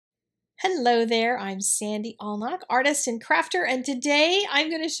Hello there, I'm Sandy Allnock, artist and crafter, and today I'm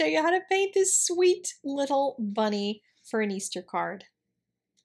going to show you how to paint this sweet little bunny for an Easter card.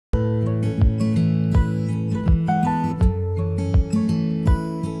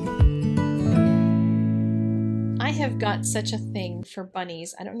 I have got such a thing for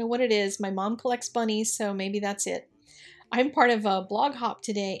bunnies. I don't know what it is. My mom collects bunnies, so maybe that's it. I'm part of a blog hop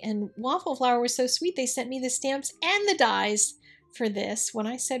today, and Waffle Flower was so sweet. They sent me the stamps and the dies for this when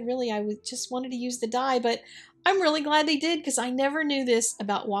I said really I just wanted to use the die, but I'm really glad they did because I never knew this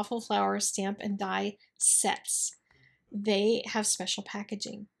about Waffle Flower stamp and die sets. They have special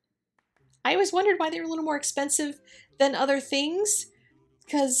packaging. I always wondered why they were a little more expensive than other things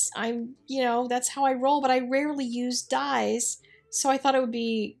because that's how I roll, but I rarely use dies, so I thought it would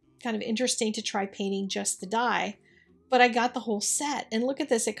be kind of interesting to try painting just the die. But I got the whole set, and look at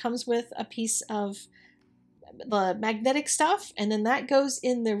this. It comes with a piece of the magnetic stuff, and then that goes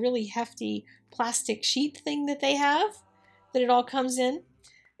in the really hefty plastic sheet thing that they have, that it all comes in.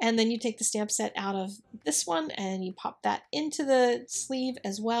 And then you take the stamp set out of this one and you pop that into the sleeve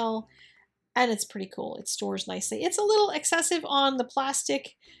as well, and it's pretty cool. It stores nicely. It's a little excessive on the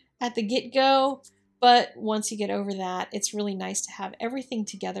plastic at the get-go, but once you get over that, it's really nice to have everything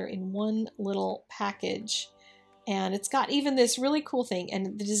together in one little package. And it's got even this really cool thing,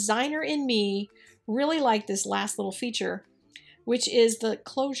 and the designer in me really liked this last little feature, which is the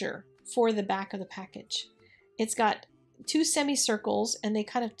closure for the back of the package. It's got two semicircles, and they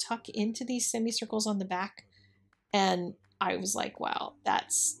kind of tuck into these semicircles on the back, and I was like, wow,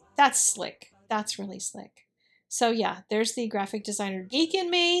 that's slick. That's really slick. So yeah, there's the graphic designer geek in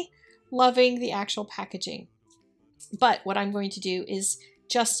me loving the actual packaging. But what I'm going to do is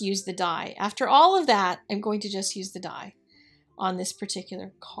just use the die. After all of that, I'm going to just use the die on this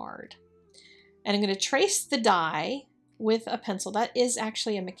particular card. And I'm going to trace the die with a pencil. That is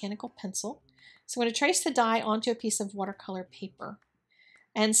actually a mechanical pencil. So I'm going to trace the die onto a piece of watercolor paper.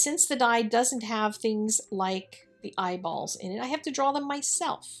 And since the die doesn't have things like the eyeballs in it, I have to draw them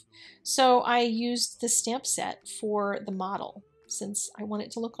myself. So I used the stamp set for the model, since I want it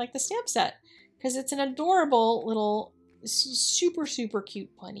to look like the stamp set, because it's an adorable little super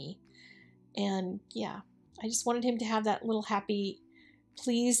cute bunny. And yeah, I just wanted him to have that little happy,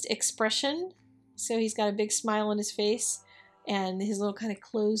 pleased expression. So he's got a big smile on his face and his little kind of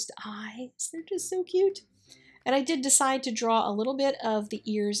closed eyes. They're just so cute. And I did decide to draw a little bit of the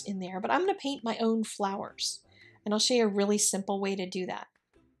ears in there, but I'm going to paint my own flowers. And I'll show you a really simple way to do that.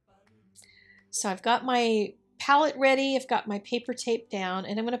 So I've got my palette ready, I've got my paper tape down,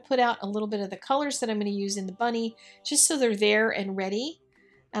 and I'm going to put out a little bit of the colors that I'm going to use in the bunny, just so they're there and ready.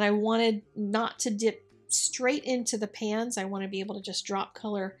 And I wanted not to dip straight into the pans. I want to be able to just drop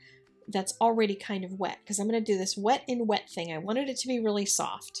color that's already kind of wet, because I'm going to do this wet in wet thing. I wanted it to be really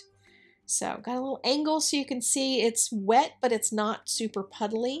soft. So got a little angle so you can see it's wet, but it's not super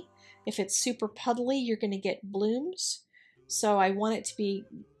puddly. If it's super puddly, you're going to get blooms. So I want it to be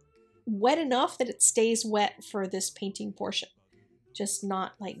wet enough that it stays wet for this painting portion, just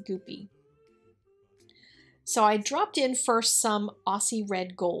not like goopy. So I dropped in first some Aussie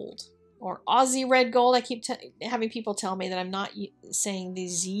red gold, or Aussie red gold. I keep having people tell me that I'm not saying the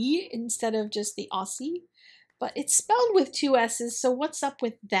Z instead of just the Aussie, but it's spelled with two S's, so what's up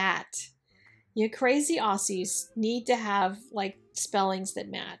with that? You crazy Aussies need to have like spellings that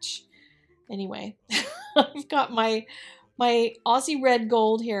match. Anyway, I've got my Aussie red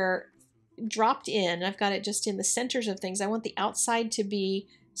gold here dropped in. I've got it just in the centers of things. I want the outside to be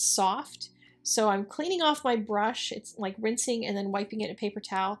soft. So I'm cleaning off my brush. It's like rinsing and then wiping it in a paper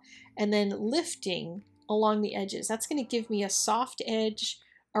towel and then lifting along the edges. That's going to give me a soft edge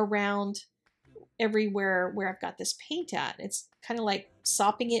around everywhere where I've got this paint at. It's kind of like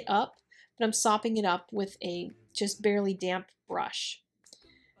sopping it up, but I'm sopping it up with a just barely damp brush.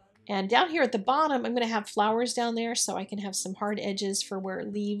 And down here at the bottom, I'm going to have flowers down there so I can have some hard edges for where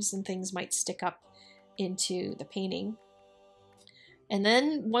leaves and things might stick up into the painting. And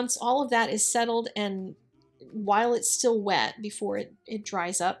then once all of that is settled, and while it's still wet before it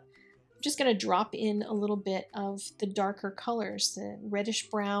dries up, I'm just going to drop in a little bit of the darker colors, the reddish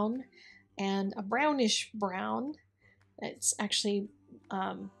brown and a brownish brown. It's actually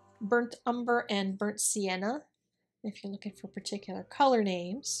burnt umber and burnt sienna, if you're looking for particular color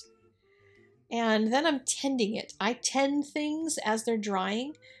names. And then I'm tending it. I tend things as they're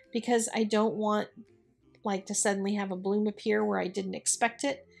drying because I don't want like to suddenly have a bloom appear where I didn't expect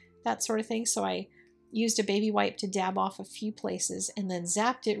it, that sort of thing. So I used a baby wipe to dab off a few places and then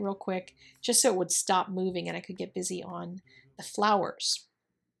zapped it real quick just so it would stop moving and I could get busy on the flowers.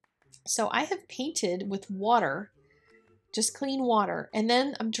 So I have painted with water just clean water. And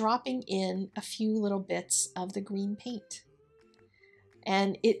then I'm dropping in a few little bits of the green paint.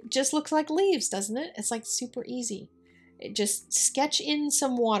 And it just looks like leaves, doesn't it? It's like super easy. Just sketch in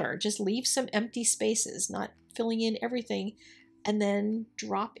some water, just leave some empty spaces, not filling in everything, and then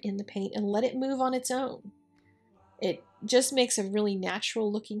drop in the paint and let it move on its own. It just makes a really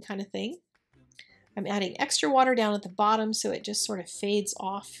natural looking kind of thing. I'm adding extra water down at the bottom so it just sort of fades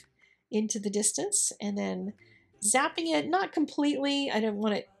off into the distance, and then zapping it, not completely. I don't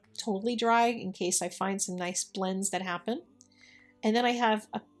want it totally dry in case I find some nice blends that happen. And then I have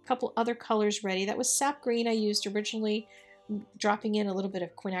a couple other colors ready. That was sap green I used originally, dropping in a little bit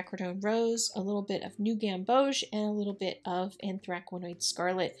of quinacridone rose, a little bit of new gamboge, and a little bit of anthraquinoid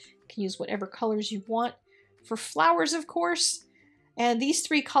scarlet. You can use whatever colors you want for flowers, of course. And these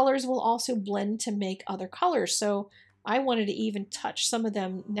three colors will also blend to make other colors. So I wanted to even touch some of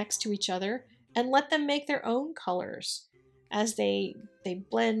them next to each other and let them make their own colors as they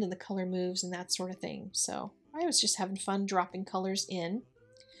blend and the color moves and that sort of thing. So I was just having fun dropping colors in.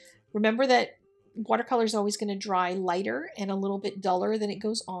 Remember that watercolor is always going to dry lighter and a little bit duller than it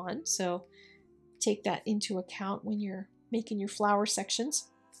goes on. So take that into account when you're making your flower sections.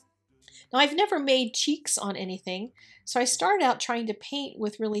 Now, I've never made cheeks on anything, so I started out trying to paint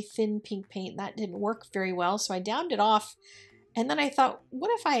with really thin pink paint. That didn't work very well, so I downed it off. And then I thought, what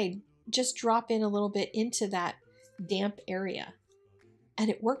if I just drop in a little bit into that damp area? And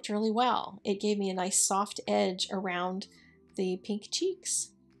it worked really well. It gave me a nice soft edge around the pink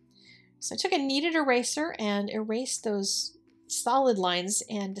cheeks. So I took a kneaded eraser and erased those solid lines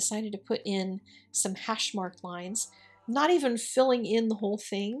and decided to put in some hash mark lines, not even filling in the whole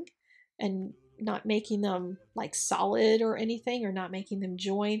thing and not making them like solid or anything, or not making them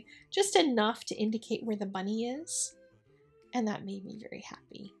join, just enough to indicate where the bunny is. And that made me very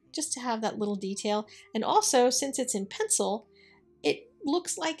happy, just to have that little detail. And also, since it's in pencil, it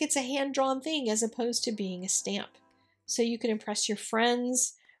looks like it's a hand-drawn thing as opposed to being a stamp. So you can impress your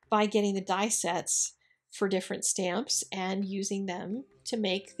friends by getting the die sets for different stamps and using them to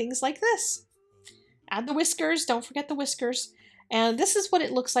make things like this. Add the whiskers, don't forget the whiskers. And this is what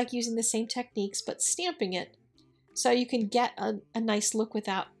it looks like using the same techniques, but stamping it. So you can get a nice look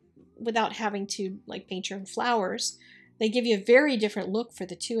without having to like paint your own flowers. They give you a very different look for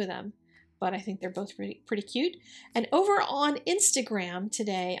the two of them, but I think they're both pretty cute. And over on Instagram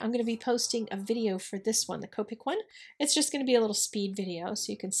today, I'm going to be posting a video for this one, the Copic one. It's just going to be a little speed video,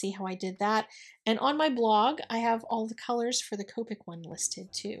 so you can see how I did that. And on my blog, I have all the colors for the Copic one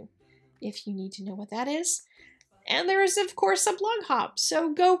listed too, if you need to know what that is. And there is, of course, a blog hop.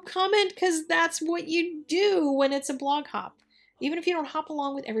 So go comment, because that's what you do when it's a blog hop. Even if you don't hop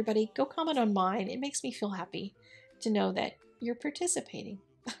along with everybody, go comment on mine. It makes me feel happy to know that you're participating.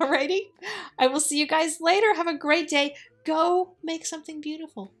 Alrighty? I will see you guys later. Have a great day. Go make something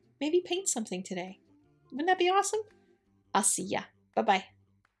beautiful. Maybe paint something today. Wouldn't that be awesome? I'll see ya. Bye-bye.